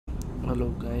Hello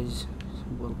guys,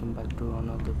 welcome back to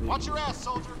another video. Watch your ass,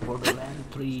 soldier. Borderlands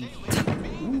 3.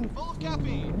 Full of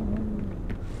caffeine.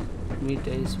 Meat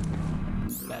is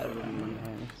barren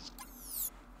hai.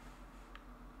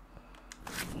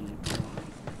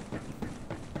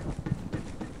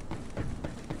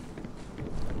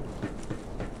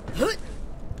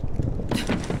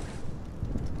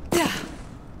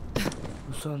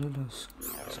 Solid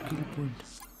skill point.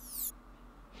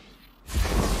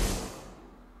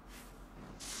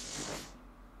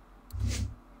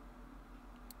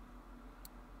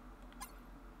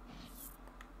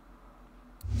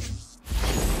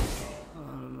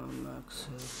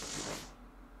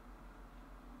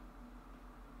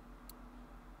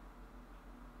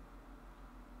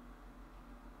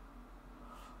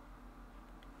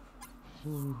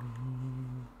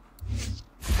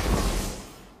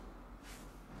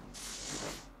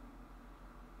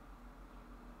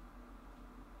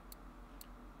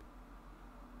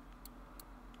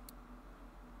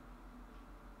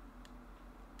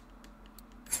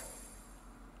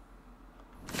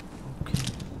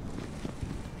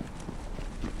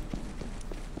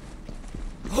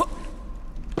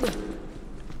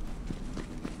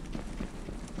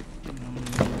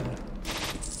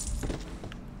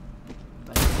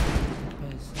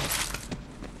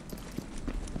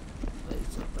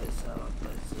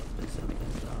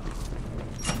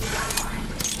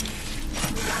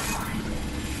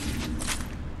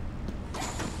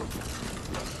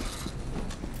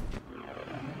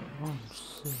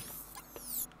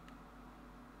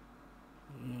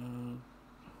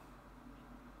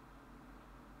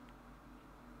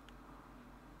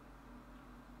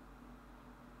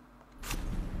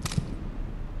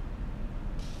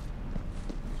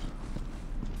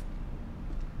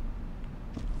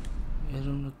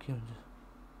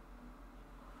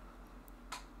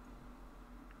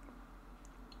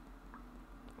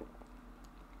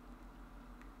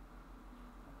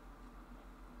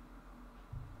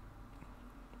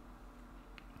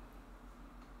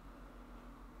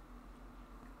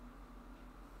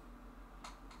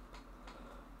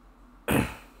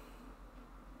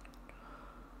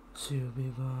 CUB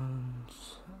guns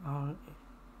are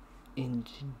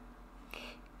engine.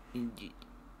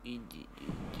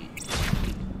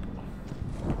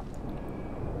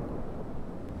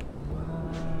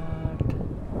 What?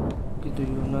 Gitu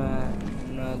yun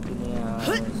na dunia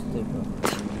stable.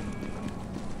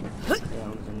 Yeah,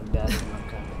 I was in the barrel, my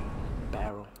god.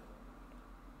 Barrel.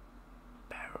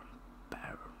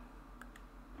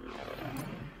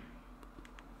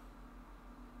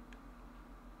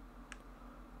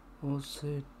 What's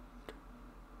it?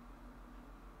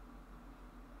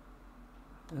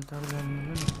 Back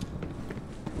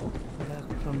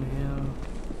from here,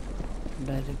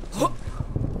 direct jump.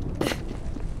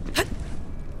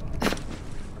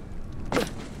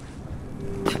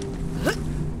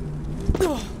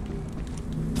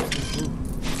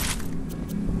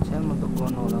 Saya mau ke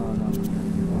kono lah.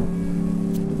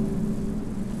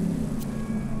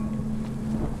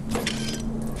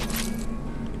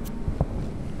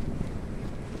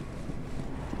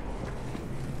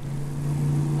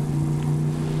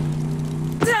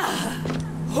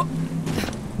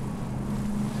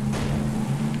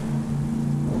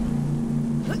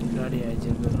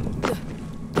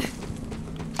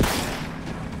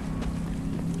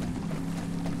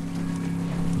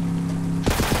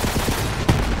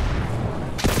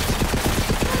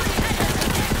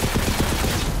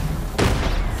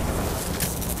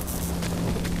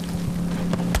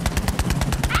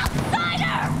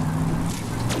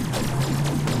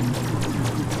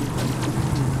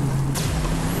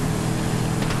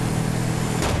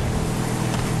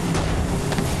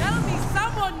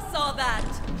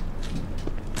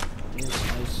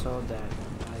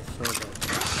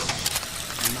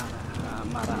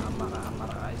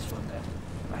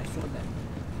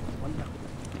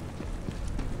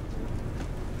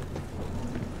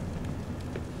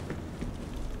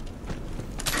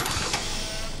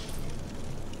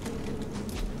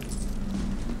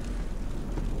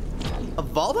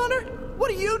 Vault Hunter? What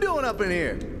are you doing up in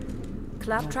here?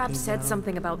 Claptrap said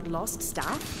something about lost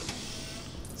staff?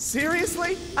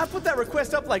 Seriously? I put that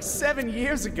request up like 7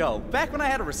 years ago, back when I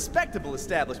had a respectable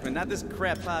establishment, not this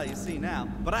crap pile you see now.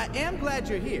 But I am glad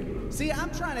you're here. See,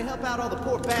 I'm trying to help out all the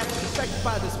poor bastards affected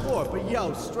by this war, but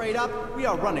yo, straight up, we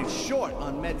are running short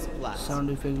on med supplies.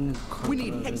 We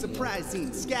need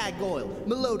hexaprizine, skag oil,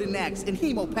 melodinax, and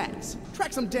hemopacks.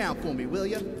 Track some down for me, will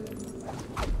ya?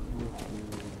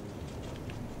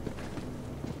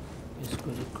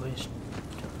 Good request.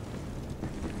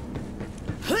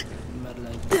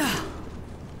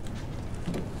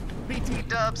 BT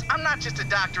Dubs, I'm not just a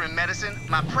doctor in medicine.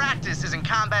 My practice is in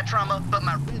combat trauma, but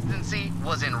my residency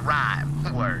was in rhyme.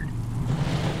 Word.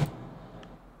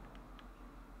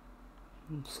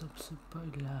 सबसे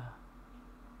पहला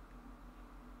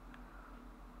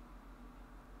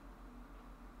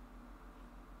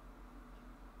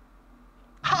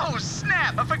Oh,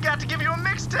 snap! I forgot to give you a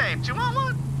mixtape. Do you want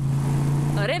one?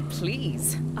 Arre,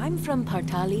 please. I'm from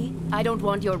Partali. I don't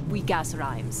want your weak-ass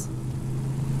rhymes.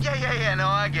 Yeah, no,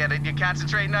 I get it. You're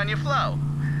concentrating on your flow.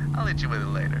 I'll hit you with it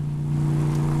later.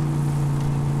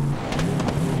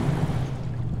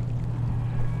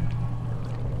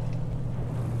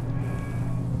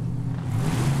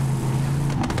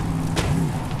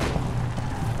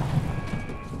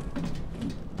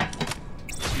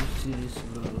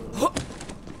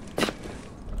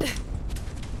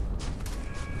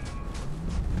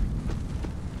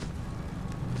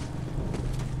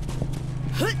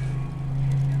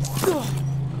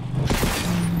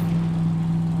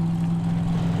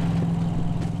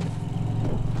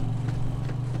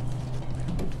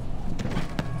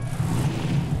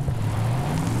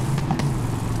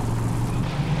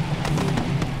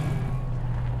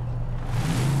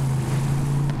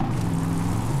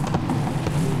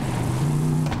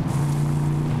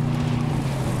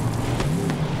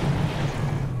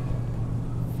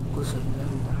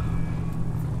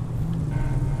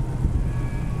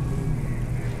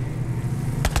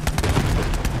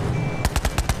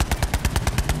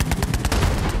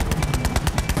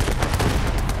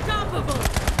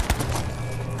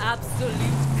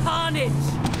 Absolute carnage!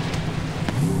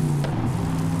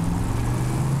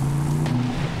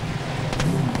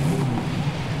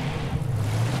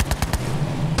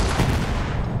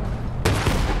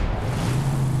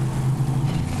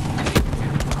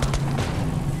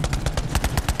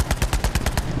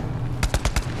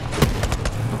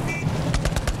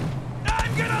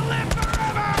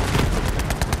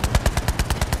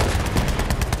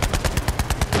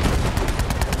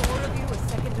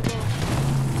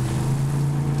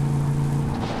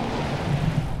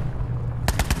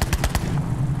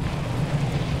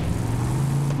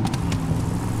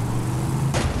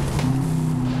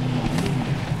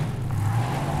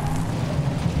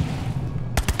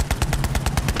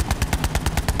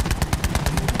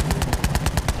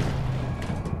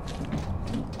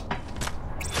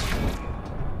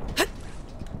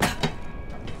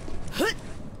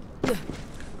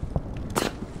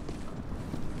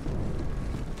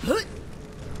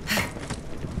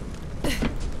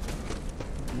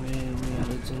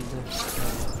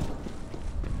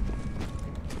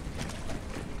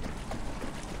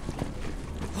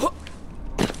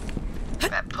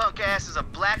 Is a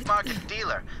black market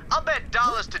dealer. I'll bet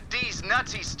dollars to D's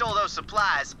nuts he stole those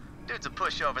supplies. Dude's a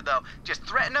pushover, though. Just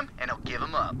threaten him, and he'll give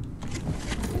him up.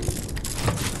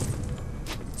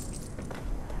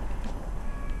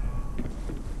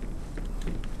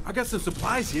 I got some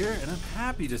supplies here, and I'm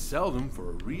happy to sell them for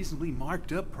a reasonably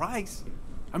marked up price.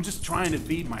 I'm just trying to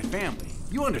feed my family.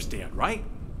 You understand, right?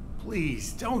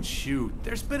 Please, don't shoot.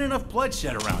 There's been enough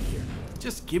bloodshed around here.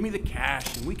 Just give me the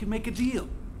cash, and we can make a deal.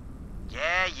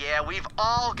 Yeah, we've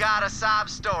all got a sob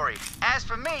story. As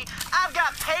for me, I've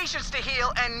got patience to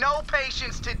heal and no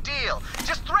patience to deal.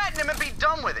 Just threaten him and be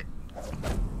done with it.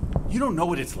 You don't know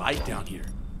what it's like down here.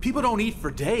 People don't eat for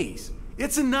days.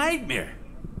 It's a nightmare.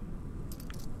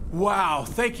 Wow,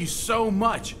 thank you so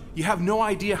much. You have no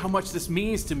idea how much this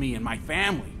means to me and my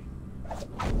family.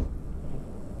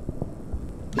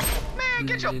 Man,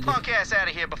 get your punk ass out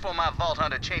of here before my Vault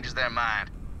Hunter changes their mind.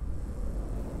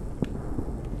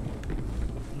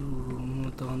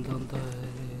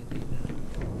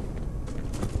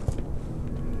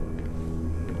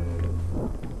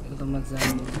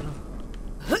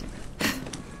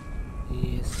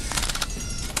 Yes.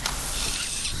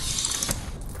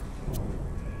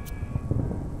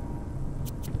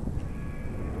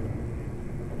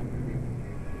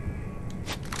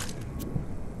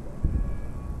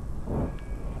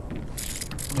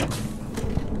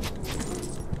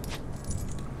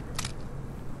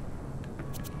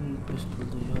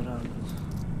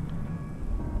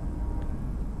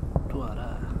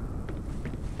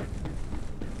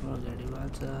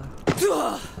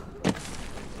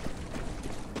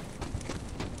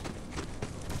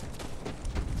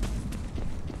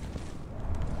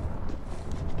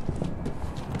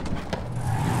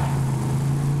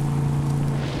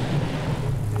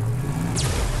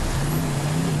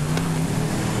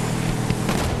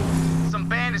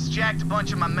 Jacked a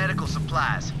bunch of my medical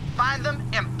supplies. Find them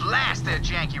and blast their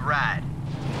janky ride.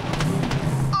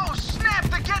 Oh snap,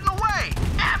 they're getting away!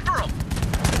 After them!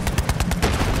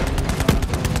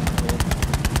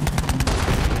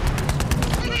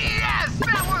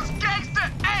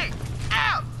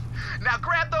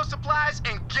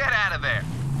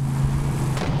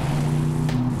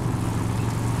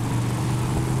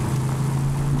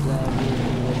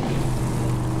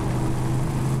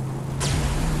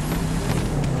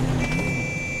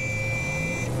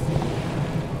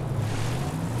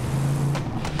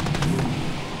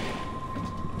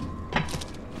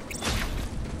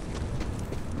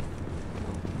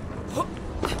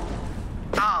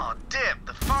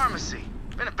 pharmacy.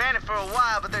 Been abandoned for a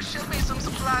while, but there should be some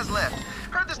supplies left.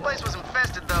 Heard this place was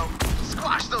infested, though.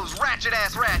 Squash those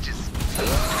ratchet-ass ratchets.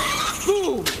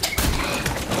 Boom!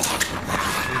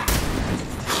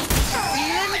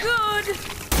 Feeling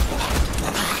good!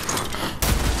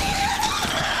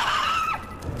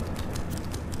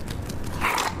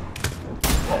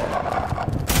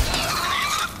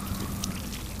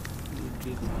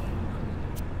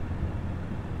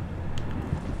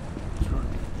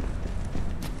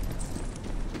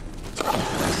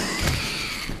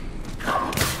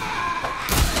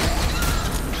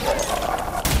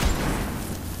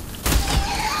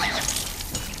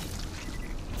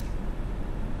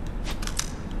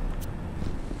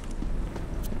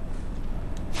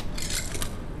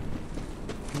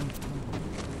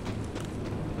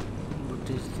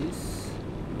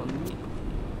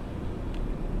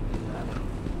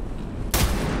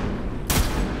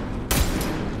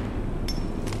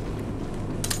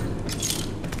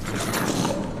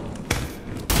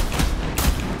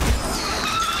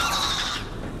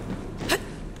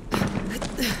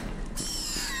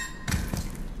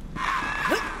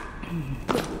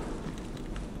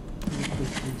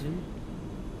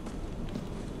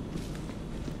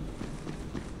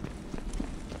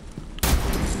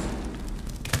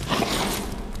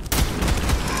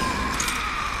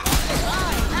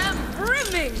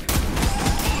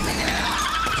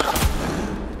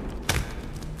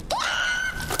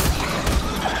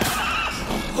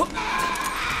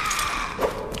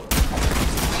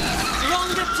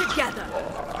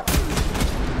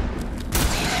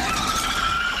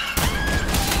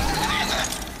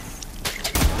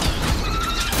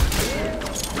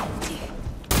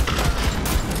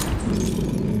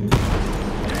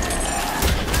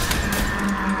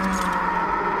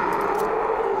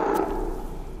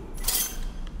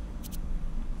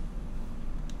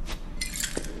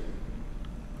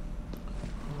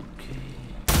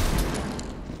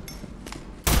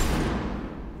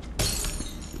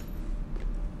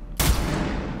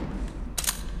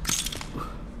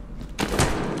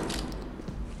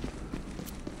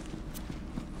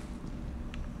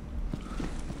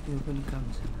 Open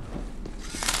comes in.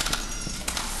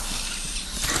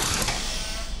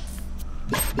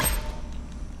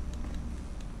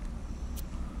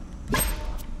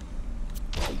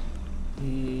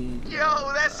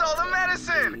 Yo, that's all the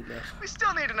medicine! We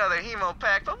still need another hemo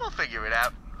pack, but we'll figure it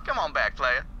out. Come on back,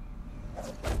 player.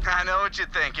 I know what you're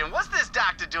thinking. What's this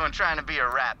doctor doing trying to be a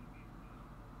rap?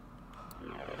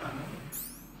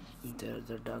 There's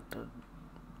the doctor.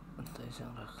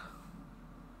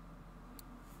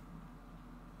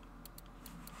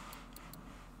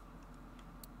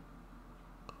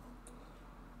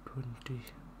 20 15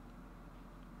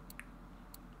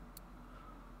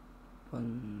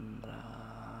 20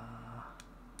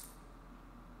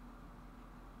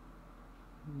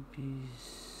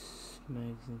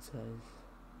 magazine size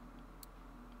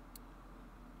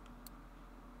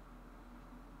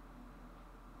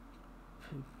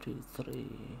 53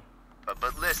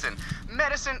 But listen,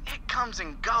 medicine, it comes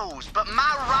and goes, but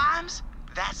my rhymes,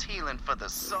 that's healing for the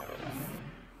soul.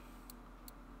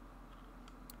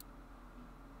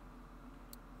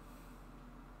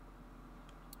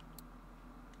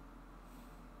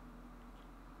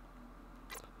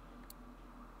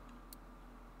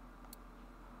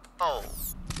 Oh,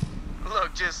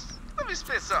 look, just let me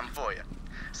spit something for you.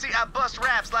 See, I bust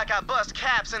raps like I bust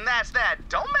caps, and that's that.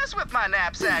 Don't mess with my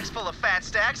knapsacks full of fat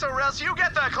stacks, or else you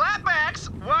get the clapbacks.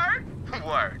 Word?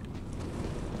 Word.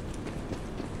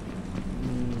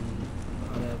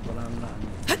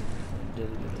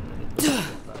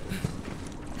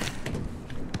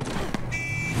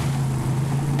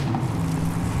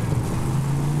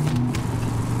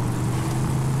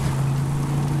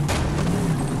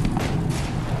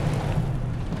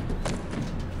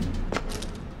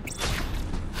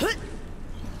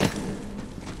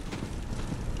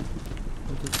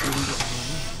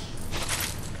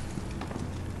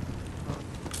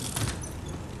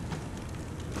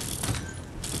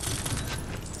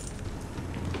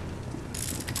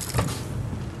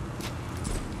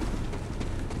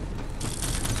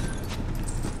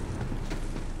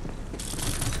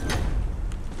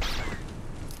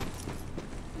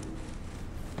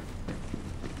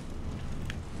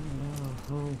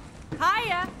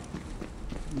 Hiya!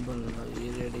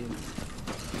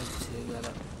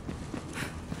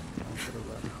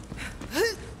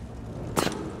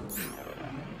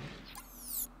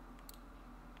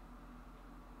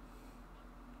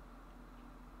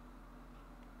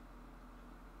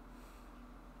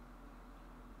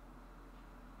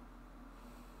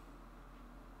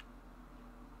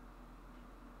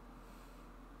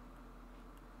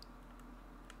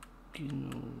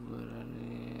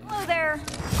 Hello there.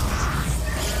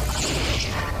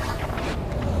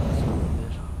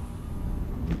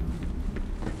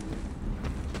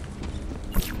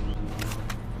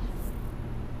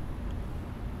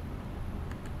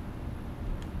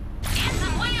 Get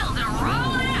some wheels and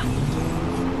roll it out.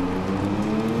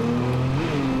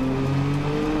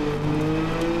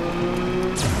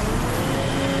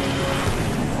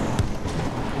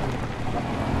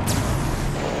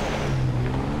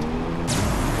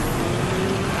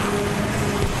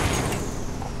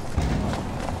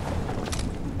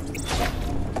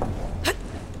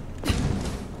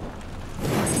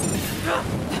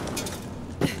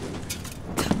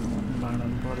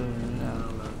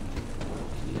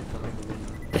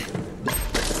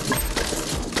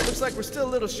 Looks like we're still a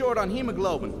little short on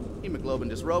hemoglobin. Hemoglobin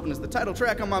Disrobin is the title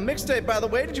track on my mixtape, by the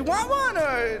way. Did you want one,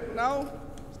 or no?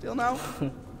 Still no?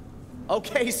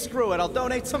 Okay, screw it. I'll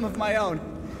donate some of my own.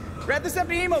 Grab this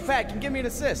empty hemo pack and give me an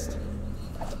assist.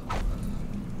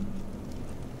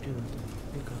 Dude,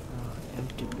 we got our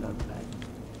empty blood bag.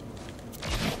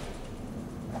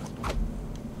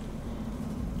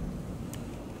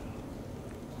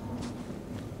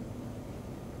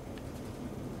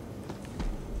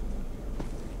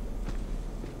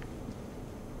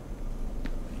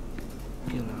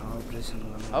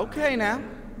 Okay now.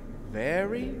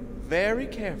 Very, very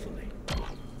carefully.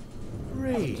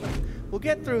 Breathe. We'll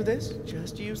get through this.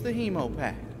 Just use the hemo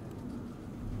pack.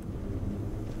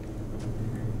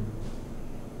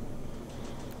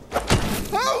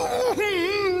 Oh!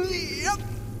 Yep.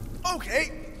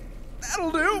 Okay.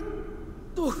 That'll do.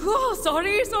 Oh,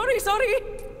 sorry.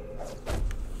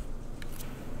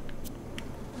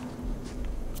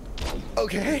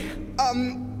 Okay.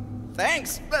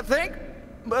 Thanks, I think.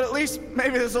 But at least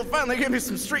maybe this will finally give me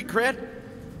some street cred.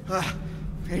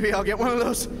 Maybe I'll get one of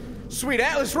those sweet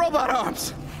Atlas robot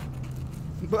arms.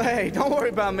 But hey, don't worry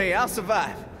about me. I'll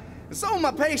survive. And so are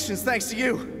my patients, thanks to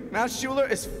you. Now Schuler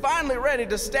is finally ready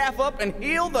to staff up and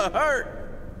heal the hurt.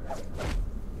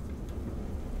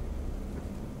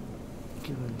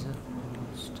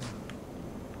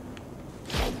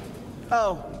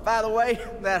 Oh, by the way,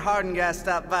 that Harden guy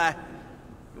stopped by.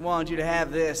 He wanted you to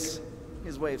have this.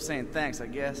 His way of saying thanks, I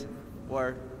guess.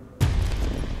 Word.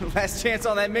 Last chance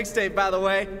on that mixtape, by the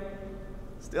way.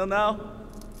 Still no?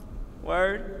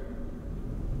 Word?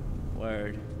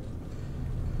 Word.